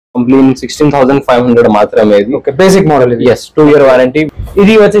Complete 16,500 మాత్రమే ఇది. Okay, basic model ఇది. yes 2 year warranty.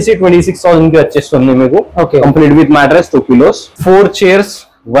 ఇది వచ్చేసి 26,000 కి వచ్చేస్తుంది మీకు. Okay, complete with mattress 2 kilos 4 chairs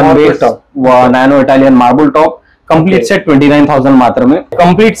 1 bed nano Italian marble top. Complete set 29,000 మాత్రమే.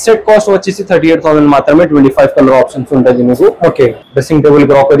 కంప్లీట్ సెట్ కాస్ట్ వచ్చేసి 38,000 మాత్రమే. 25 కలర్ ఆప్షన్స్ ఉంటుంది మీకు. Okay, dressing table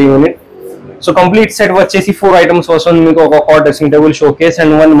crockery unit. So complete set వచ్చేసి 4 items వస్తుంది మీకు. ఒక cot dressing table, show case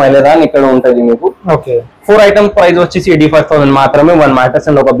and 1 మైలదాన్ ఇక్కడ ఉంటుంది మీకు. ఓకే, 4 items ప్రైస్ వచ్చేసి 85,000 మాత్రమే. 1 మ్యాట్రెస్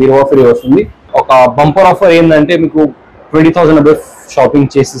అండ్ ఒక బీరువా ఫ్రీ వస్తుంది. ఒక బంపర్ ఆఫర్ ఏంటంటే మీకు 20,000 అబౌవ్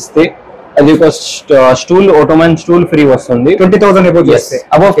షాపింగ్ చేసిస్తే అది ఒక స్టూల్, ఆటోమన్ స్టూల్ ఫ్రీ వస్తుంది. 20,000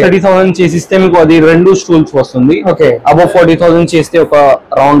 అబౌవ్ 30,000 చేసిస్తే మీకు అది 2 స్టూల్స్ వస్తుంది. ఓకే, అబౌవ్ 40,000 చేస్తే ఒక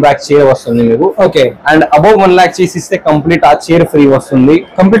రౌండ్ బ్యాక్ చైర్ వస్తుంది మీకు. Okay, and above 1 lakh చేసిస్తే complete ఆ చైర్ ఫ్రీ వస్తుంది.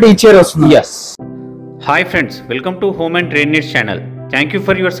 కంప్లీట్ ఈ చైర్ వస్తుంది. Yes. Hi friends, welcome to home and trade needs channel. Thank you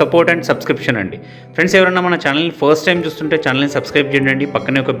for your support and subscription అండి. Friends, ఎవరైనా మన ఛానల్ని ఫస్ట్ టైం చూస్తుంటే ఛానల్ని సబ్స్క్రైబ్ చేయండి.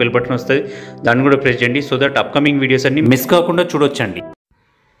 పక్కనే ఒక బెల్ బటన్ వస్తుంది, దాన్ని కూడా ప్రెస్ చేయండి. సో దట్ అప్కమింగ్ వీడియోస్ అన్ని మిస్ కాకుండా చూడొచ్చండి.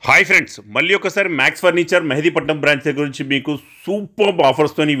 హాయ్ ఫ్రెండ్స్, మళ్ళీ ఒకసారి మ్యాక్స్ ఫర్నిచర్ మెహదీపట్నం బ్రాంచ్ దగ్గర నుంచి మీకు సూపర్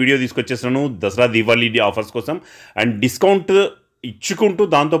ఆఫర్స్తో ఈ వీడియో తీసుకొచ్చేస్తున్నాను. దసరా దీపావళి ఆఫర్స్ కోసం అండ్ డిస్కౌంట్ ఇచ్చుకుంటూ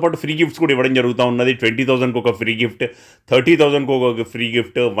దాంతోపాటు ఫ్రీ గిఫ్ట్స్ కూడా ఇవ్వడం జరుగుతూ ఉన్నది. 20,000కి ఒక ఫ్రీ గిఫ్ట్, 30,000కి ఒక ఫ్రీ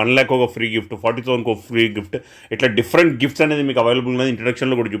గిఫ్ట్, 1 lakh ఒక ఫ్రీ గిఫ్ట్, 40,000కి ఒక ఫ్రీ గిఫ్ట్, ఇట్లా డిఫరెంట్ గిఫ్ట్స్ అనేది మీకు అవైలబుల్ ఉన్నది.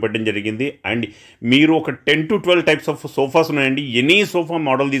 ఇంట్రడక్షన్లో కూడా చూపెట్టడం జరిగింది. అండ్ మీరు ఒక 10 to 12 టైప్స్ ఆఫ్ సోఫాస్ ఉన్నాయండి. ఎనీ సోఫా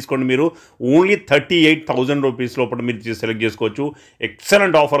మోడల్ తీసుకోండి, మీరు ఓన్లీ 38,000 రూపీస్ లోపల మీరు సెలెక్ట్ చేసుకోవచ్చు.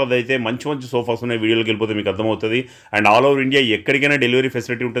 ఎక్సలెంట్ ఆఫర్ అదైతే. మంచి మంచి సోఫాస్ ఉన్నాయి. వీడియోకి వెళ్ళిపోతే మీకు అర్థమవుతుంది. అండ్ ఆల్ ఓవర్ ఇండియా ఎక్కడికైనా డెలివరీ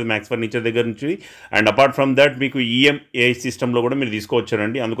ఫెసిలిటీ ఉంటుంది మ్యాక్స్ ఫర్నిచర్ దగ్గర నుంచి. అండ్ అపార్ట్ ఫ్రమ్ దట్ మీకు ఈఎంఐ సిస్టమ్లో కూడా మీరు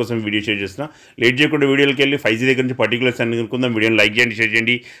తీసుకోవచ్చారండి. అందుకోసం వీడియో షేర్ చేస్తున్నా. లేట్ చేయకుండా వీడియోకి వెళ్ళి 5G దగ్గర నుంచి పర్టికులర్స్ అన్ని కనుక్కుందాం. వీడియోని లైక్ చేయండి, షేర్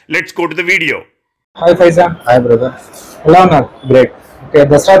చేయండి. Let's go to the video. Hi Faizan. Hi brother, ఎలా ఉన్నారు? గ్రేట్. ఓకే,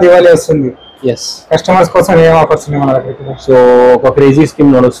 దసరా దివాళీ వస్తుంది. ఎస్, కస్టమర్స్ కోసం ఏం ఆఫర్స్ ఉన్నాయి మన దగ్గర? సో ఒక క్రేజీ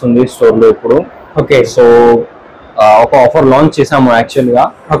స్కీమ్ నడుస్తుంది స్టోర్లో ఇప్పుడు. ఓకే, సో ఒక ఆఫర్ లాంచ్ చేసాము యాక్చువల్ గా.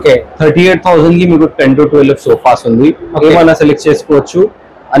 ఓకే, 38,000 కి మీకు 10 to 12 సోఫాస్ ఉంది. ఏమైనా సెలెక్ట్ చేసుకోవచ్చు.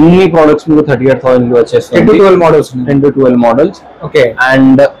 అన్ని ప్రోడక్ట్స్ మీకు 38,000 కి వచ్చేస్తుంది. 10 to 12 మోడల్స్. ఓకే,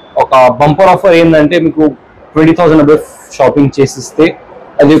 అండ్ ఒక బంపర్ ఆఫర్ ఏంటంటే మీకు 20,000 అబౌవ్ షాపింగ్ చేసిస్తే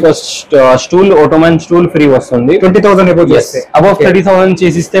అది ఒక స్టూల్, ఆటోమన్ స్టూల్ ఫ్రీ వస్తుంది. 20,000 అబౌవ్ 30,000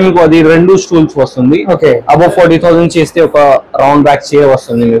 చేసిస్తే మీకు అది 2 స్టూల్స్ వస్తుంది. ఓకే, అబౌవ్ 40,000 చేస్తే ఒక రౌండ్ బ్యాక్ చైర్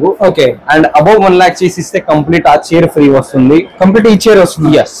వస్తుంది మీకు. Okay, and above 1 lakh చేసిస్తే complete ఆ చైర్ ఫ్రీ వస్తుంది. కంప్లీట్ ఈ చైర్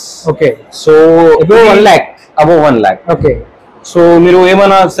వస్తుంది. Yes. Okay, so above 1 lakh. Okay, so మీరు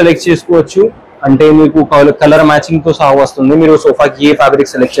ఏమైనా సెలెక్ట్ చేసుకోవచ్చు. అంటే మీకు కలర్ మ్యాచింగ్ తో సహా వస్తుంది. మీరు సోఫాకి ఏ ఫ్యాబ్రిక్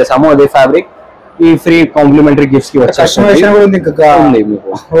సెలెక్ట్ చేసామో అదే ఫ్యాబ్రిక్ ఈ ఫ్రీ కాంప్లిమెంటరీ గిఫ్ట్స్ కి వచ్చేస్తుంది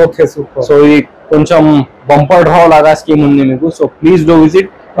మీకు. Okay, super. సో ఇది కొంచెం బంపర్ డ్రా లాగా స్కీమ్ ఉంది మీకు. So please do visit.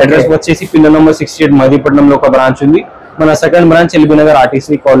 Address వచ్చేసి పిల్లర్ నెంబర్ 68 మహదీపట్నంలో ఒక బ్రాంచ్ ఉంది. మన second branch LB Nagar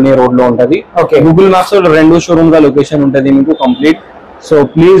RTC colony road లో ఉంటది. ఓకే, గూగుల్ మ్యాప్స్ లో 2 షోరూమ్ గా లొకేషన్ ఉంటది మీకు complete. So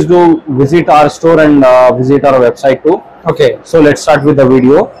please do visit our store and visit our website to. Okay, so let's start with the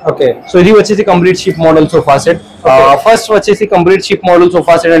video. Okay, so ఇది వచ్చేసి complete ship model sofa set. First వచ్చేసి complete ship model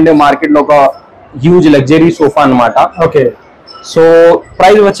sofa set అంటే market లో ఒక huge luxury sofa అన్నమాట. Okay, so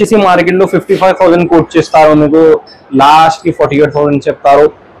price వచ్చేసి market లో 55,000 coat చేస్తారు మీకు. లాస్ట్ కి 48,000 చెప్తారు,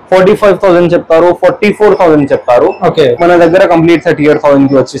 45,000 చెప్తారు, 44,000 చెప్తారు. ఓకే, మన దగ్గర కంప్లీట్ 38,000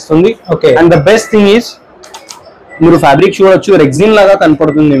 కి వచ్చేస్తుంది. Okay, and the best thing is మీరు ఫ్యాబ్రిక్ చూడొచ్చు, రెగ్జిన్ లాగా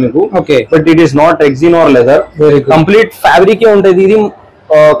కనపడుతుంది మీకు. Okay, but it is not rexine are leather. Complete fabric ఉంటది ఇది.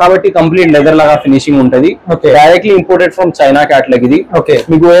 కాబట్టి కంప్లీట్ లెదర్ లాగా ఫినిషింగ్ ఉంటది. Directly imported from China catalogue ఇది. ఓకే,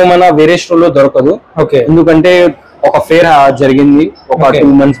 మీకు ఏమైనా వేరే స్టోర్ లో దొరకదు. ఓకే, ఎందుకంటే ఒక ఫేర్ జరిగింది ఒక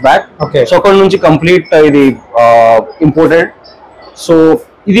 2 months బ్యాక్. ఓకే, సో అక్కడ నుంచి కంప్లీట్ ఇది ఇంపోర్టెడ్. సో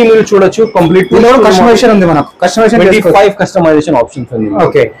ఇది మీరు చూడొచ్చు. కంప్లీట్ కస్టమైజేషన్ ఉంది మనకు. 25 కస్టమైజేషన్ ఆప్షన్స్ ఉంది.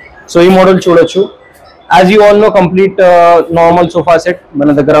 ఓకే, సో ఈ మోడల్ చూడొచ్చు. As you all know complete normal sofa set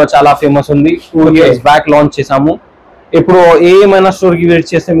మన దగ్గర చాలా ఫేమస్ ఉంది. 2 years బ్యాక్ లాంచ్ చేసాము. ఇప్పుడు ఏమైనా స్టోర్ కి విజిట్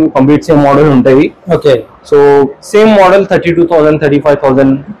చేస్తే మీకు కంప్లీట్ సేమ్ మోడల్ ఉంటుంది. ఓకే, సో సేమ్ మోడల్ 32,000,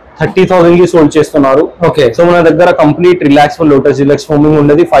 35,000, 30,000 కి సోల్డ్ చేస్తున్నారు. ఓకే, సో మన దగ్గర complete relax lotus relax foaming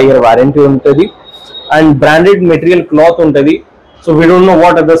ఉంటుంది. 5 year వారంటీ ఉంటుంది. అండ్ బ్రాండెడ్ మెటీరియల్ క్లాత్ ఉంటుంది. So we don't know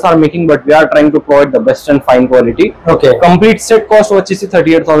what others are making, but we are trying to provide the best and fine quality. Okay, complete set cost వచ్చేసి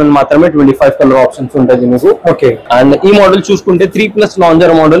 38,000 మాత్రమే. 25 colour options ఉంటుంది మీకు. Okay, and ఈ model చూసుకుంటే 3+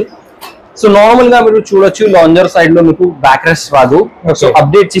 lounger model. So normal గా మీరు చూడొచ్చు, lounger side లో మీకు బ్యాక్ రెస్ట్ రాదు. సో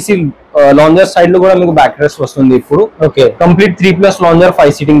అప్డేట్ చేసి లాంజర్ సైడ్ లో కూడా మీకు బ్యాక్ రెస్ట్ వస్తుంది ఇప్పుడు. Okay, complete 3+ lounger,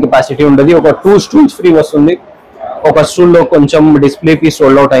 5 seating capacity ఉంటుంది. ఒక 2 స్టూల్స్ ఫ్రీ వస్తుంది. ఒక స్టూల్ లో కొంచెం డిస్ప్లే పీస్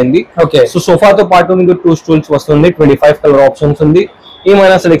సోల్డ్ అవుట్ అయింది. ఓకే, సో సోఫాతో పాటు మీకు 2 స్టూల్స్ వస్తుంది. 25 కలర్ ఆప్షన్స్ ఉంది.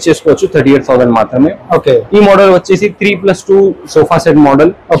 ఏమైనా సెలెక్ట్ చేసుకోవచ్చు. 38,000 మాత్రమే. ఓకే. ఈ మోడల్ వచ్చేసి 3+2 sofa set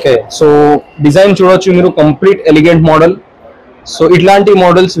model. Okay. So design చూడొచ్చు మీరు, కంప్లీట్ ఎలిగెంట్ మోడల్. సో ఇట్లాంటి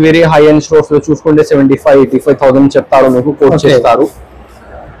మోడల్స్ వేరే హై ఎండ్ స్టోర్స్ లో చూసుకుంటే 75,000-85,000 చెప్తారు, మీకు కోట్ చేస్తారు.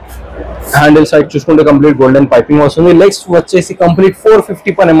 హ్యాండిల్ సైడ్ చూసుకుంటే కంప్లీట్ గోల్డెన్ పైపింగ్ వస్తుంది. లెగ్స్ వచ్చేసి complete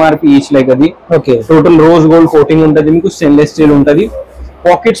 450 per MRP each leg అది. Okay. Total rose gold coating ఉంటుంది మీకు, స్టెయిన్లెస్ స్టీల్ ఉంటుంది.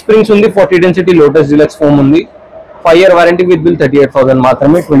 పాకెట్ స్ప్రింగ్స్ ఉంది, 40 డెన్సిటీ లోటస్ డిలక్స్ ఫోమ్ ఉంది. 5 year వారంటీ విత్ బిల్ 38,000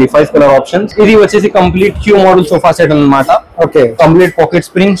 మాత్రమే. 25 కలర్ ఆప్షన్స్. ఇది వచ్చేసి complete queue model sofa set అన్నమాట. Okay. Complete pocket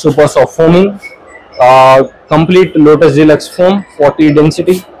spring, super soft foaming, complete lotus deluxe foam, 40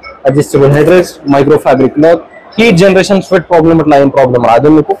 density, adjustable head rest, micro fabric cloth. Heat generation sweat problem అట్లా ఏం problem రాదు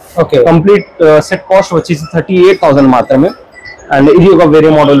మీకు. Okay. Complete set cost వచ్చేసి 38,000 మాత్రమే. And ఇది ఒక వేరే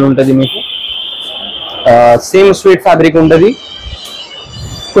మోడల్ ఉంటుంది మీకు, సేమ్ స్వీట్ ఫ్యాబ్రిక్ ఉంటుంది,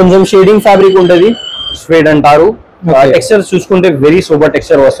 కొంచెం షేడింగ్ ఫ్యాబ్రిక్ ఉంటుంది, స్వేడ్ అంటారు. టెక్స్చర్ చూసుకుంటే వెరీ సూపర్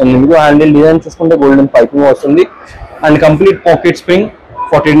టెక్స్చర్ వస్తుంది మీకు. హ్యాండిల్ డిజైన్ చూసుకుంటే గోల్డెన్ పైపింగ్ వస్తుంది. And complete pocket spring,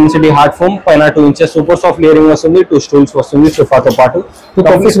 40 density hard foam, పైన 2 inches సూపర్ సాఫ్ట్ లేయరింగ్ వస్తుంది. 2 stools వస్తుంది సోఫాతో పాటు.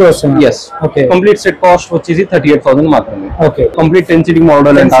 Yes. Okay. Complete set cost వచ్చేసి 38,000 మాత్రమే. ఓకే. కంప్లీట్ 10 seating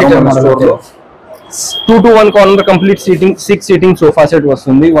మోడల్ అంటారు మన స్టోర్ లో. 2 to 1 corner complete seating 6 seating sofa set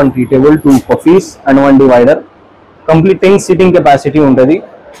వస్తుంది. 1 tea table, 2 coffees and 1 divider. Complete 10 seating capacity ఉంటుంది.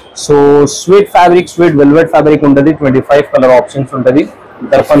 So sweet fabric, sweet velvet fabric ఉంటుంది. 25 colour options ఉంటుంది.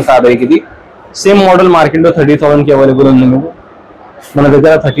 Darpan fabric ఇది. సేమ్ మోడల్ మార్కెట్ లో 30,000 కి అవైలబుల్ ఉంది మీకు. మన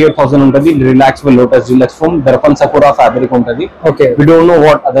దగ్గర 38,000 ఉంటుంది. Relaxable lotus deluxe foam, Darpan Sakura fabric ఉంటుంది. Okay. We don't know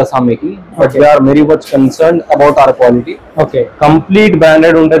what others are making, but we are very much concerned about our quality. Okay. Complete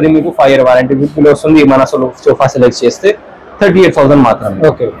branded ఉంటుంది మీకు. 5 year వారంటీ విత్ బిల్ వస్తుంది. మన సోఫా సెలెక్ట్ చేస్తే 38,000 మాత్రమే.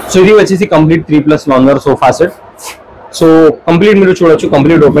 Okay. So ఇది వచ్చేసి complete 3+ longer sofa set. So complete మీరు చూడొచ్చు,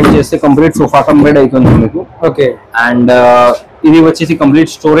 కంప్లీట్ ఓపెన్ చేస్తే కంప్లీట్ సోఫా కంప్లీట్ అవుతుంది మీకు. ఓకే. అండ్ ఇది వచ్చేసి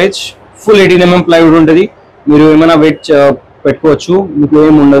complete storage, full 18 mm plywood ఉంటుంది. మీరు ఏమైనా వెయిట్ పెట్టుకోవచ్చు, మీకు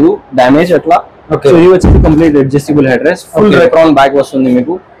ఏమి ఉండదు డ్యామేజ్ అట్లా. సో ఇది వచ్చేసి complete adjustable head rest, full Recron bag వస్తుంది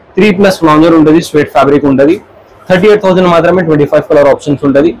మీకు. 3+ లాంజర్ ఉంటుంది, స్వెట్ ఫ్యాబ్రిక్ ఉంటుంది. 38,000 మాత్రమే. 25 కలర్ ఆప్షన్స్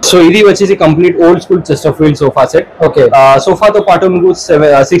ఉంటుంది. సో ఇది వచ్చేసి complete old school chest of field sofa set. Okay. సోఫాతో పాటు మీకు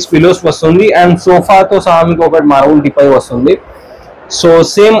 6 పిల్లోస్ వస్తుంది. అండ్ సోఫాతో సహా మీకు ఒకటి మార్బుల్ టిపై వస్తుంది. So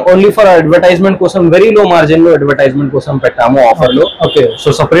same only for advertisement కోసం, వెరీ లో మార్జిన్ లో అడ్వర్టైజ్మెంట్ కోసం పెట్టాము ఆఫర్ లో. ఓకే. సో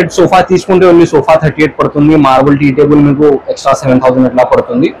సపరేట్ సోఫా తీసుకుంటే ఓన్లీ సోఫా 38 పడుతుంది. మార్బుల్ టీ టేబుల్ మీకు ఎక్స్ట్రా 7,000 అట్లా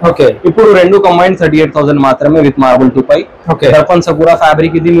పడుతుంది. ఓకే. ఇప్పుడు రెండు కంబైన్ 38,000 మాత్రమే with marble tea pi. Okay. Darpan Sakura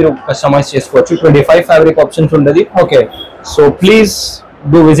fabric ఇది మీరు కస్టమైజ్ చేసుకోవచ్చు. 25 ఫ్యాబ్రిక్ ఆప్షన్స్ ఉంటుంది. Okay. So please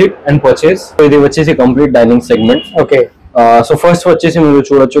do visit and purchase. ఇది వచ్చేసి complete dining segment. Okay. So first వచ్చేసి మీరు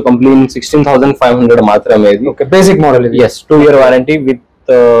చూడొచ్చు కంప్లీట్ 16,500 మాత్రమే. ఇది ఓకే. బేసిక్ మోడల్ ఇది. Yes, 2 year warranty with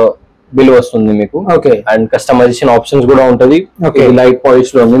bill వస్తుంది మీకు. ఓకే. అండ్ కస్టమైజేషన్ ఆప్షన్స్ కూడా ఉంటుంది. లైట్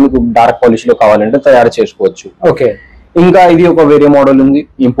పాలిష్ లో ఉంది, మీకు డార్క్ పాలిష్ లో కావాలంటే తయారు చేసుకోవచ్చు. ఓకే. ఇంకా ఇది ఒక వేరే మోడల్ ఉంది,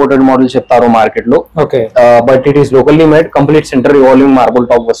 ఇంపోర్టెడ్ మోడల్ చెప్తారు మార్కెట్ లో. Okay. But it is locally made. Complete centre revolving marble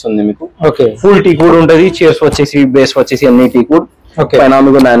top వస్తుంది మీకు. ఓకే. ఫుల్ టీ వుడ్ ఉంటుంది. చైర్స్ వచ్చేసి, బేస్ వచ్చేసి అన్ని టీ వుడ్. ఓకే. పైన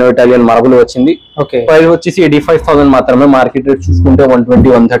మీకు నానో ఇటాలియన్ మార్బుల్ వచ్చింది. ఓకే. ప్రైస్ వచ్చేసి 85,000 మాత్రమే. మార్కెట్ రేట్ చూసుకుంటే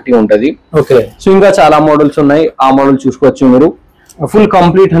 120-130 ఉంటది. ఓకే. సో ఇంకా చాలా మోడల్స్ ఉన్నాయి, ఆ మోడల్ చూసుకోవచ్చు మీరు. Full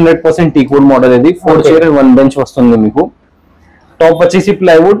complete 100% teak wood model ఇది. 4 చైర్ 1 బెంచ్ వస్తుంది మీకు. టాప్ వచ్చేసి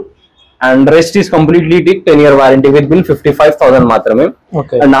plywood and rest is completely teak. 10 year warranty with bill 55,000 మాత్రమే.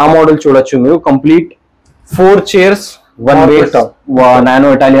 అండ్ ఆ మోడల్ చూడొచ్చు మీరు. Complete 4 chairs 1 base,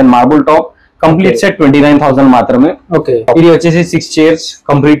 nano Italian marble top. Complete set 29,000 మాత్రమే. ఓకే. ఇది వచ్చేసి 6 chairs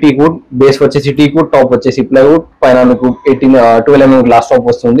complete teak wood. Base వచ్చేసి టీక్ వుడ్, టాప్ వచ్చేసి ప్లైవుడ్, పైన మీకు 12 mm గ్లాస్ టాప్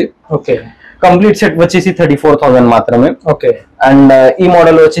వస్తుంది. ఓకే. కంప్లీట్ సెట్ వచ్చేసి 34,000 మాత్రమే. ఓకే. అండ్ ఈ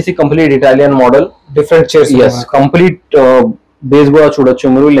మోడల్ వచ్చేసి complete Italian model. Different chairs. yes, complete base కూడా చూడొచ్చు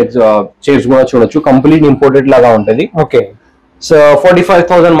మీరు, లెగ్స్ చైర్స్ కూడా చూడొచ్చు. కంప్లీట్ ఇంపోర్టెడ్ లాగా ఉంటది. ఓకే. సో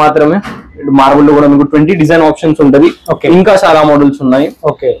 45,000 మాత్రమే. మార్బుల్ లో కూడా మీకు 20 డిజైన్ ఆప్షన్స్ ఉంటది. ఇంకా చాలా మోడల్స్ ఉన్నాయి.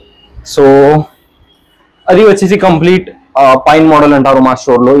 ఓకే. సో అది వచ్చేసి కంప్లీట్ పైన్ మోడల్ అంటారు మా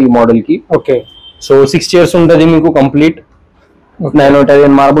స్టోర్ లో ఈ మోడల్ కి. ఓకే. సో 6 chairs ఉంటది మీకు. Complete nano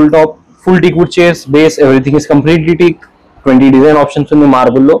Italian marble top, full teak wood chairs, base everything is completely teak. 20 design options ఉంది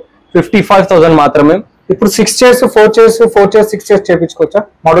మార్బుల్ లో. 55,000 మాత్రమే. ఇప్పుడు 6 chairs 4 chairs 6 chairs చేపించుకోవచ్చా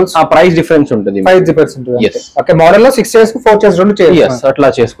మోడల్స్? ఆ ప్రైస్ డిఫరెన్స్ ఉంటుంది. ప్రైస్ డిఫరెన్స్ ఉంటుంది. yes. ఓకే. మోడల్ లో 6 chairs 4 chairs రెండు చైర్స్. yes, అట్లా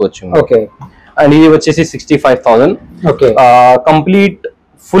చేసుకోవచ్చు. ఓకే. అండ్ ఇది వచ్చేసి 65,000. Okay. Complete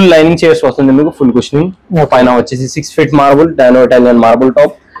full lining chairs వస్తుంది మీకు, ఫుల్ కుషనింగ్. పైన వచ్చేసి 6 feet marble, nano Italian marble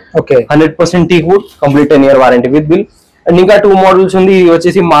top. Okay. 100% teak wood, complete 10 year warranty with bill. And ఇంకా 2 మోడల్స్ ఉంది. ఇది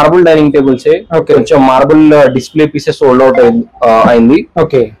వచ్చేసి మార్బుల్ డైనింగ్ టేబుల్స్. కొంచెం marble display pieces sold out అయింది.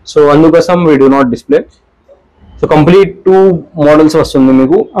 ఓకే. సో అందుకోసం we do not display. So complete 2 models వస్తుంది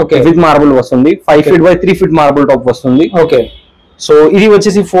మీకు. Okay. With marble వస్తుంది. 5 feet by 3 feet marble top వస్తుంది. ఓకే. సో ఇది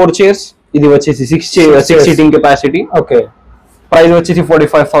వచ్చేసి 4 chairs, ఇది వచ్చేసి 6 సీటింగ్ కెపాసిటీ. ఓకే. ప్రైస్ వచ్చేసి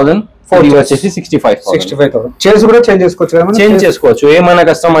 45,000, ఇది వచ్చేసి 65,000. చైర్స్ కూడా చేంజ్ చేసుకోవచ్చు కదా? చేంజ్ చేసుకోవచ్చు, ఏమైనా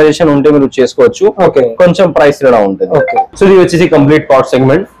కస్టమైజేషన్ ఉంటే మీరు చేసుకోవచ్చు. ఓకే. కొంచెం ప్రైస్ తేడా ఉంటుంది. ఓకే. సో ఇది వచ్చేసి complete cot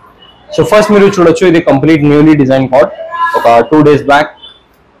segment. So first మీరు చూడొచ్చు, ఇది కంప్లీట్ న్యూలీ డిజైన్ కాట్, ఒక 2 days బ్యాక్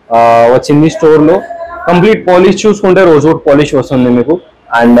వచ్చింది స్టోర్ లో. కంప్లీట్ పాలిష్ చూసుకుంటే రోజ్వుడ్ పాలిష్ వస్తుంది మీకు.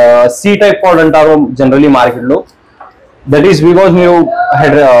 అండ్ సి టైప్ కాట్ అంటారు జనరలీ మార్కెట్ లో. దట్ ఈస్ బికాస్ మీరు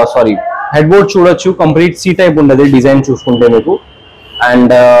హెడ్ బోర్డ్ చూడొచ్చు, కంప్లీట్ సి టైప్ ఉండదు డిజైన్ చూసుకుంటే మీకు.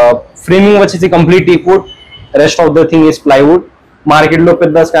 అండ్ ఫ్రేమింగ్ వచ్చేసి complete teakwood, rest of the thing is plywood. Market లో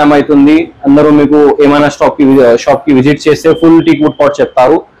పెద్ద స్కామ్ అవుతుంది, అందరూ మీకు ఏమైనా షాప్ కి విజిట్ చేస్తే ఫుల్ టీక్వుడ్ కాట్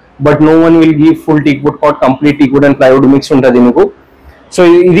చెప్తారు. But no one will give full teakwood cot, complete teakwood and plywood mix ఉంటుంది మీకు. సో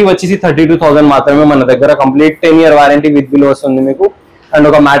ఇది వచ్చేసి 32,000 మాత్రమే మన దగ్గర. Complete 10 year warranty with bill వస్తుంది మీకు. అండ్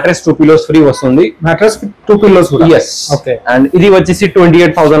ఒక మ్యాట్రెస్ 2 pillows ఫ్రీ వస్తుంది. మ్యాట్రెస్ 2 pillows కూడా? yes. ఓకే. అండ్ ఇది వచ్చేసి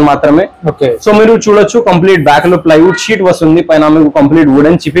 28,000 మాత్రమే. ఓకే. సో మీరు చూడొచ్చు, కంప్లీట్ బ్యాక్ లో ప్లైవుడ్ షీట్ వస్తుంది, పైన మీకు కంప్లీట్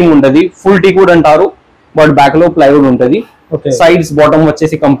వుడెన్ చిప్పింగ్ ఉంటుంది. ఫుల్ టీక్వుడ్ అంటారు బట్ బ్యాక్ లో ప్లైవుడ్ ఉంటుంది. సైడ్స్ బాటమ్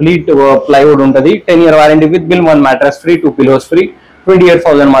వచ్చేసి కంప్లీట్ ప్లైవుడ్ ఉంటుంది. 10 year warranty with bill, 1 mattress free, 2 pillows free,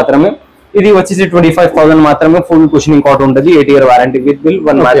 28,000 మాత్రమే. ఇది వచ్చేసి 25,000 మాత్రమే. ఫుల్ కుషనింగ్ కాట్ ఉంటుంది, 8 year warranty with bill,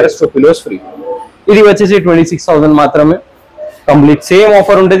 1 mattress, 2 pillows free. ఇది వచ్చేసి 26,000 మాత్రమే. కంప్లీట్ సేమ్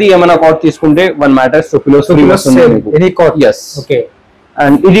ఆఫర్ ఉంటుంది, ఏమైనా కాట్ తీసుకుంటే 1 మ్యాట్రెస్, 2 pillows ఫ్రీ వస్తుంది. yes. ఓకే.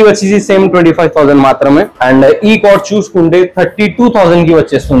 అండ్ ఇది వచ్చేసి సేమ్ 25,000 మాత్రమే. అండ్ ఈ కాట్ చూసుకుంటే 32,000 కి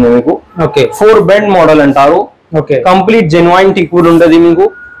వచ్చేస్తుంది మీకు. ఓకే. 4 bend మోడల్ అంటారు. ఓకే. కంప్లీట్ జెన్యున్ టీక్వుడ్ ఉంటుంది మీకు.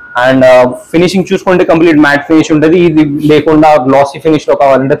 అండ్ ఫినిషింగ్ చూసుకుంటే కంప్లీట్ మ్యాట్ ఫినిష్ ఉంటుంది. ఇది లేకుండా గ్లాసీ ఫినిష్ లో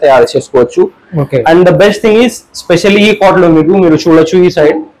కావాలంటే తయారు చేసుకోవచ్చు. And the best thing is specially ఈ కాట్ లో మీకు మీరు చూడొచ్చు ఈ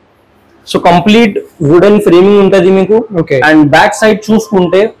side. So complete wooden framing ఉంటుంది మీకు. అండ్ బ్యాక్ సైడ్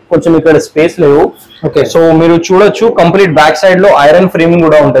చూసుకుంటే కొంచెం ఇక్కడ స్పేస్ లేవు. సో మీరు చూడొచ్చు, కంప్లీట్ బ్యాక్ సైడ్ లో ఐరన్ ఫ్రేమింగ్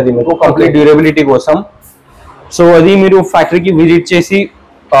కూడా ఉంటుంది మీకు, కంప్లీట్ డ్యూరబిలిటీ కోసం. సో అది మీరు ఫ్యాక్టరీకి విజిట్ చేసి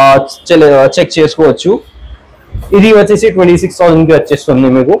చెక్ చేసుకోవచ్చు. ఇది వచ్చేసి 26,000 కి వచ్చేస్తుంది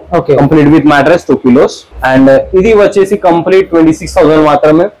మీకు. Complete with mattress, 2 pillows. And ఇది వచ్చేసి కంప్లీట్ 26,000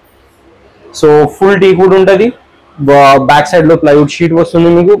 మాత్రమే. సో ఫుల్ టీక్వుడ్ ఉంటుంది, బ్యాక్ సైడ్ లో ప్లైవుడ్ షీట్ వస్తుంది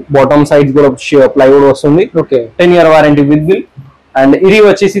మీకు, బాటమ్ సైడ్ కూడా ప్లైవుడ్ వస్తుంది. 10 year warranty with bill. And ఇది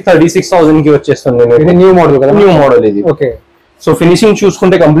వచ్చేసి 36,000 కి వచ్చేస్తుంది. ఇది న్యూ మోడల్ కదా? న్యూ మోడల్ ఇది. ఓకే. సో ఫినిషింగ్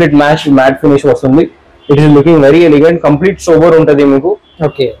చూసుకుంటే కంప్లీట్ మ్యాట్ ఫినిష్ వస్తుంది. It is looking very elegant, complete sober ఉంటుంది మీకు.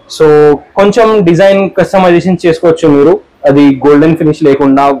 ఓకే. సో కొంచెం డిజైన్ కస్టమైజేషన్ చేసుకోవచ్చు మీరు, అది గోల్డెన్ ఫినిష్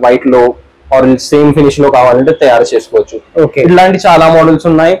లేకుండా వైట్ లో ఆర్ సేమ్ ఫినిష్ లో కావాలంటే తయారు చేసుకోవచ్చు. ఇట్లాంటి చాలా మోడల్స్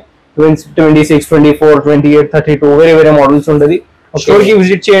ఉన్నాయి. 26, 24, 28, 32 వేరే మోడల్స్ ఉంటుంది. స్టోర్ కి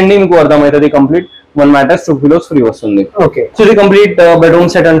విజిట్ చేయండి, మీకు అర్థమవుతుంది. కంప్లీట్ 1 మ్యాట్రెస్, 2 pillows ఫ్రీ వస్తుంది. ఓకే. సో ఇది కంప్లీట్ బెడ్రూమ్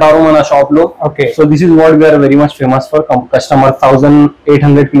సెట్ అంటారు మన షాప్ లో. Okay. So this is what we are very much famous for. Customer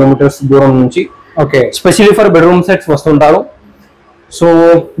 1800 kilometers దూరం నుంచి okay specially for bedroom sets వస్తుంటారు. So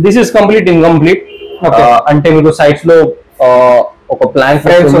this is complete incomplete. అంటే మీకు సైడ్స్ లో ఒక ప్లాంక్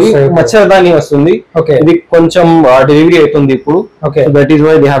మచ్చర్దాని వస్తుంది. ఇది కొంచెం డెలివరీ అవుతుంది ఇప్పుడు. That is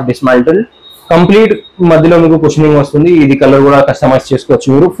why they have dismantled. Complete మధ్యలో మీకు కుషనింగ్ వస్తుంది. ఇది కలర్ కూడా కస్టమైజ్ చేసుకోవచ్చు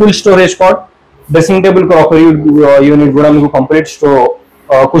మీరు. Full storage cot, dressing table, crockery unit కూడా మీకు కంప్లీట్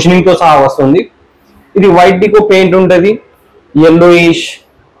కుషనింగ్ తో సహా వస్తుంది. ఇది వైట్ డికో పెయింట్ ఉంటుంది, yellowish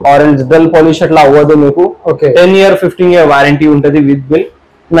ఆరెంజ్ డల్ పాలిష్ అట్లా అవ్వదు మీకు. 10 year 15 year వారంటీ ఉంటుంది విత్ బిల్.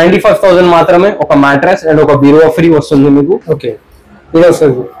 95,000 మాత్రమే. ఒక మ్యాట్రెస్ అండ్ ఒక బీరో ఫ్రీ వస్తుంది మీకు. ఓకే. ఇది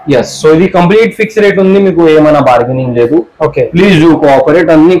వస్తుంది. ఎస్. సో ఇది కంప్లీట్ ఫిక్స్ రేట్ ఉంది మీకు, ఏమైనా బార్గెనింగ్ లేదు. ఓకే. Please do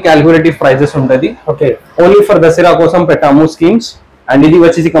cooperate. అన్ని క్యాల్కులేటివ్ ప్రైజెస్ ఉంటుంది. ఓకే. ఓన్లీ ఫర్ దసరా కోసం పెట్టాము స్కీమ్స్. అండ్ ఇది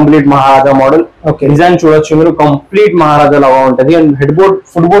వచ్చేసి కంప్లీట్ మహారాజా మోడల్. డిజైన్ చూడొచ్చు మీరు, కంప్లీట్ మహారాజా లాగా ఉంటుంది. And head board,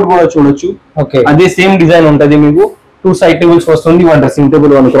 foot board కూడా చూడొచ్చు. అదే సేమ్ డిజైన్ ఉంటుంది మీకు. 2 side tables వస్తుంది, 1 dressing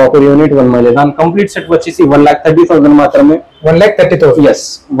table, 1 crockery unit, 1 మైలేదాన్. Complete set వచ్చేసి 1,30,000 మాత్రమే. 1,30,000. Yes.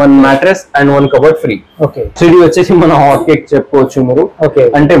 1 mattress and 1 cupboard free. Okay. So ఇది వచ్చేసి మన హాట్ కేక్ చెప్పుకోవచ్చు మీరు. ఓకే.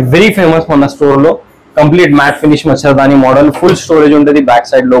 అంటే వెరీ ఫేమస్ మన స్టోర్ లో. Complete mat finish మచ్చర్దాని model, full storage ఉంటుంది బ్యాక్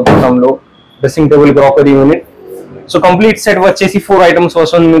సైడ్ లో, బాటమ్ లో, dressing table, crockery unit. So complete set వచ్చేసి 4 items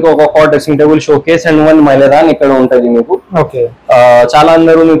వస్తుంది మీకు. ఒక cot, dressing table, showcase and 1 మైలేదాన్ ఇక్కడ ఉంటుంది మీకు. ఓకే. చాలా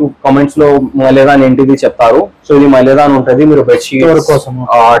అందరూ మీకు కామెంట్స్ లో మైలేదాన్ ఏంటిది చెప్తారు. సో ఇది మైలేదాన్ ఉంటుంది, మీరు బెడ్షీట్ కోసం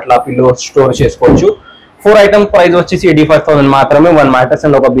అట్లా పిల్లో స్టోర్ చేసుకోవచ్చు. 4 items ప్రైస్ వచ్చేసి 85,000 మాత్రమే. 1 మ్యాట్రెస్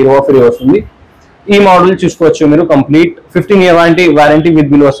అండ్ ఒక బీరో ఫ్రీ వస్తుంది. ఈ మోడల్ చూసుకోవచ్చు మీరు. Complete 15 year warranty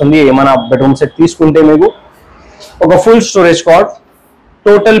with bill వస్తుంది. ఏమైనా బెడ్రూమ్ సెట్ తీసుకుంటే మీకు ఒక full storage cot,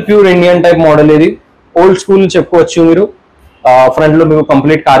 total pure Indian type model. ఇది ఓల్డ్ స్కూల్ చెప్పుకోవచ్చు మీరు. ఫ్రంట్ లో మీకు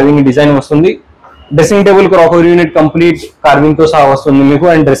కంప్లీట్ కార్వింగ్ డిజైన్ వస్తుంది. Dressing table crockery unit complete carving తో సహా వస్తుంది మీకు.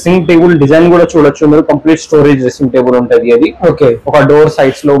 అండ్ డ్రెస్సింగ్ టేబుల్ డిజైన్ కూడా చూడొచ్చు మీరు. కంప్లీట్ స్టోరేజ్ డ్రెస్సింగ్ టేబుల్ ఉంటుంది అది. ఓకే. ఒక డోర్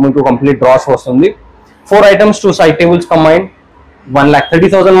సైడ్స్ లో మీకు కంప్లీట్ డ్రాస్ వస్తుంది. 4 items 2 సైడ్ టేబుల్స్ కంబైన్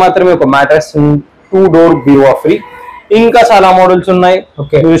 1,30,000 మాత్రమే. ఒక మ్యాట్రెస్ 2 డోర్ బీరువా ఫ్రీ. ఇంకా చాలా మోడల్స్ ఉన్నాయి.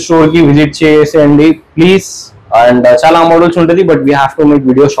 మీరు స్టోర్ కి విజిట్ చేసేయండి ప్లీజ్. అండ్ చాలా మోడల్స్ ఉంటుంది but we have to make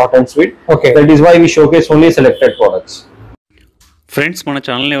video short and sweet. That is why we showcase only selected products. Friends మన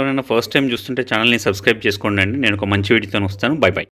ఛానల్ ఎవరైనా ఫస్ట్ టైం చూస్తుంటే ఛానల్ని సబ్స్క్రైబ్ చేసుకోండి అండి. నేను ఒక మంచి వీడియోతో వస్తాను. By by.